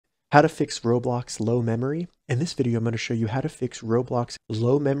How to fix Roblox low memory. In this video, I'm going to show you how to fix Roblox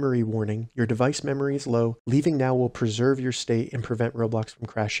low memory warning. Your device memory is low. Leaving now will preserve your state and prevent Roblox from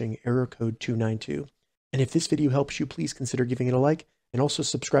crashing. Error code 292. And if this video helps you, please consider giving it a like and also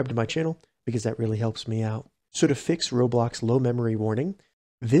subscribe to my channel because that really helps me out. So to fix Roblox low memory warning,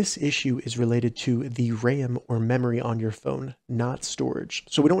 this issue is related to the RAM or memory on your phone, not storage.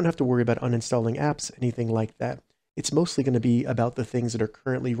 So we don't have to worry about uninstalling apps, anything like that. It's mostly going to be about the things that are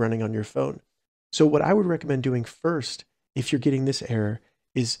currently running on your phone. So what I would recommend doing first, if you're getting this error,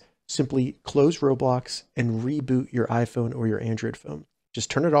 is simply close Roblox and reboot your iPhone or your Android phone.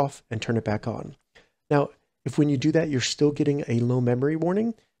 Just turn it off and turn it back on. Now, if when you do that, you're still getting a low memory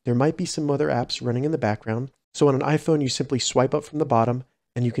warning, there might be some other apps running in the background. So on an iPhone, you simply swipe up from the bottom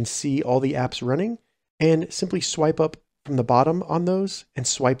and you can see all the apps running, and simply swipe up from the bottom on those and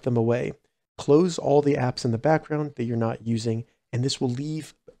swipe them away. Close all the apps in the background that you're not using, and this will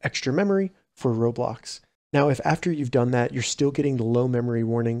leave extra memory for Roblox. Now, if after you've done that, you're still getting the low memory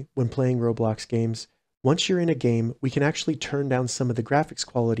warning when playing Roblox games, once you're in a game, we can actually turn down some of the graphics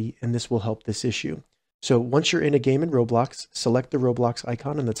quality, and this will help this issue. So once you're in a game in Roblox, select the Roblox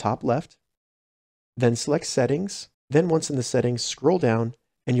icon in the top left, then select settings. Then once in the settings, scroll down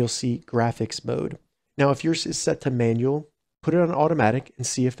and you'll see graphics mode. Now, if yours is set to manual, put it on automatic and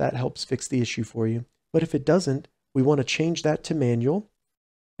see if that helps fix the issue for you. But if it doesn't, we want to change that to manual,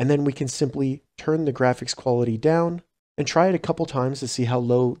 and then we can simply turn the graphics quality down and try it a couple times to see how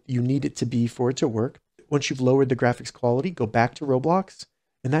low you need it to be for it to work. Once you've lowered the graphics quality, go back to Roblox,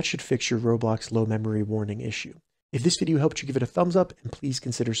 and that should fix your Roblox low memory warning issue. If this video helped you, give it a thumbs up and please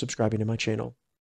consider subscribing to my channel.